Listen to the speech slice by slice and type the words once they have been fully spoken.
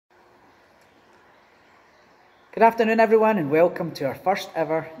Good afternoon everyone and welcome to our first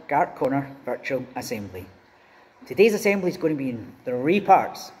ever Gartconner Virtual Assembly. Today's assembly is going to be in 3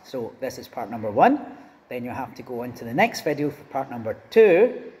 parts. So this is part number 1, then you'll have to go into the next video for part number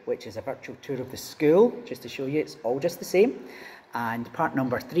 2, which is a virtual tour of the school, just to show you it's all just the same. And part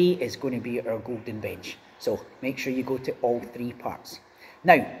number 3 is going to be our golden bench. So make sure you go to all 3 parts.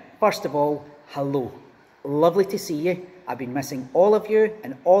 Now, first of all, hello. Lovely to see you. I've been missing all of you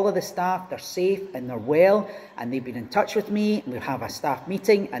and all of the staff. They're safe and they're well and they've been in touch with me. We have a staff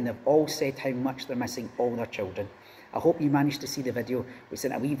meeting and they've all said how much they're missing all their children. I hope you managed to see the video. We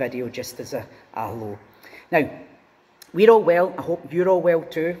sent a wee video just as a hello. Now, we're all well. I hope you're all well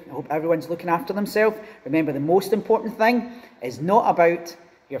too. I hope everyone's looking after themselves. Remember, the most important thing is not about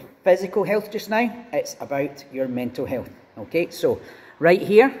your physical health just now. It's about your mental health. Okay, so right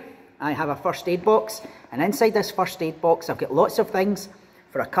here, I have a first aid box, and inside this first aid box I've got lots of things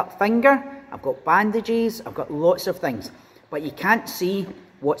for a cut finger, I've got bandages, I've got lots of things, but you can't see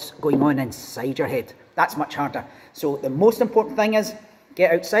what's going on inside your head. That's much harder. So the most important thing is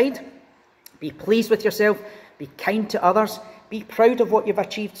get outside, be pleased with yourself, be kind to others, be proud of what you've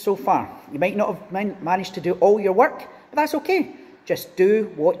achieved so far. You might not have managed to do all your work, but that's okay. Just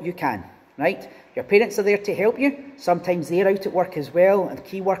do what you can, right? Your parents are there to help you. Sometimes they're out at work as well, and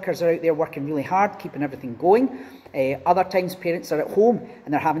key workers are out there working really hard, keeping everything going. Other times parents are at home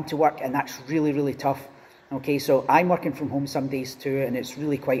and they're having to work, and that's really, really tough. Okay, so I'm working from home some days too, and it's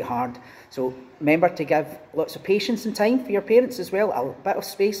really quite hard. So remember to give lots of patience and time for your parents as well, a bit of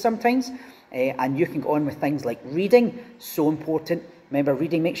space sometimes. And you can go on with things like reading, so important. Remember,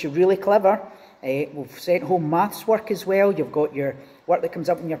 reading makes you really clever. We've sent home maths work as well. You've got your work that comes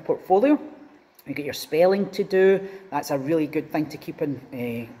up in your portfolio. You get your spelling to do. That's a really good thing to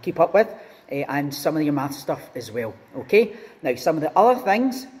keep up with, and some of your math stuff as well. Okay. Now, some of the other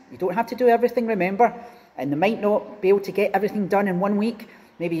things you don't have to do everything. Remember, and you might not be able to get everything done in 1 week.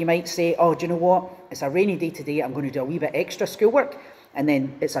 Maybe you might say, "Oh, do you know what? It's a rainy day today. I'm going to do a wee bit extra schoolwork." And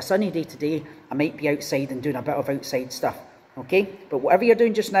then it's a sunny day today. I might be outside and doing a bit of outside stuff. Okay. But whatever you're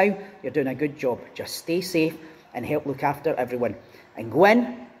doing just now, you're doing a good job. Just stay safe and help look after everyone. And go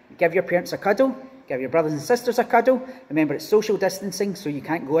in. Give your parents a cuddle, give your brothers and sisters a cuddle. Remember, it's social distancing, so you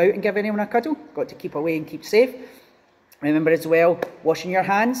can't go out and give anyone a cuddle. Got to keep away and keep safe. Remember as well, washing your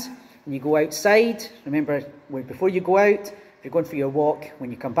hands when you go outside. Remember, before you go out, if you're going for your walk, when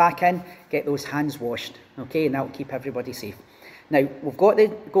you come back in, get those hands washed, okay? And that will keep everybody safe. Now, we've got the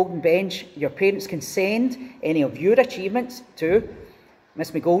golden bench. Your parents can send any of your achievements to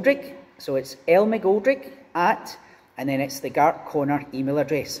Miss McGoldrick. So it's lmcgoldrick @ and then it's the Gartconner email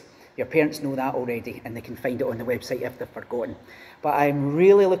address. Your parents know that already and they can find it on the website if they've forgotten. But I'm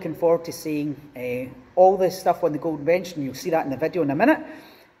really looking forward to seeing all this stuff on the golden bench, and you'll see that in the video in a minute.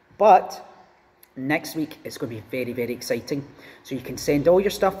 But next week it's going to be very, very exciting. So you can send all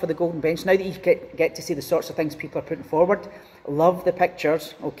your stuff for the golden bench. Now that you get to see the sorts of things people are putting forward, love the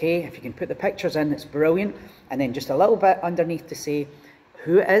pictures, okay? If you can put the pictures in, it's brilliant. And then just a little bit underneath to say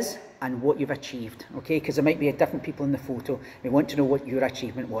who it is and what you've achieved, okay? Because there might be different people in the photo. We want to know what your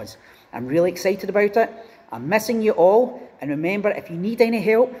achievement was. I'm really excited about it. I'm missing you all. And remember, if you need any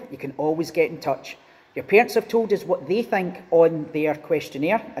help, you can always get in touch. Your parents have told us what they think on their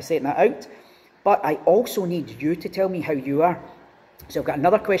questionnaire. I sent that out. But I also need you to tell me how you are. So I've got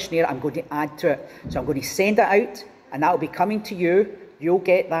another questionnaire I'm going to add to it. So I'm going to send it out, and that will be coming to you. You'll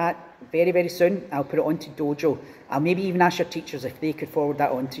get that very, very soon. I'll put it onto Dojo. I'll maybe even ask your teachers if they could forward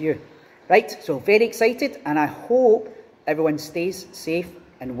that on to you. Right, so very excited, and I hope everyone stays safe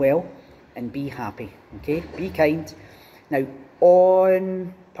and well and be happy, okay? Be kind. Now,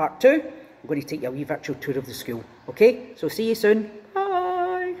 on part 2, I'm going to take you a wee virtual tour of the school, okay? So see you soon.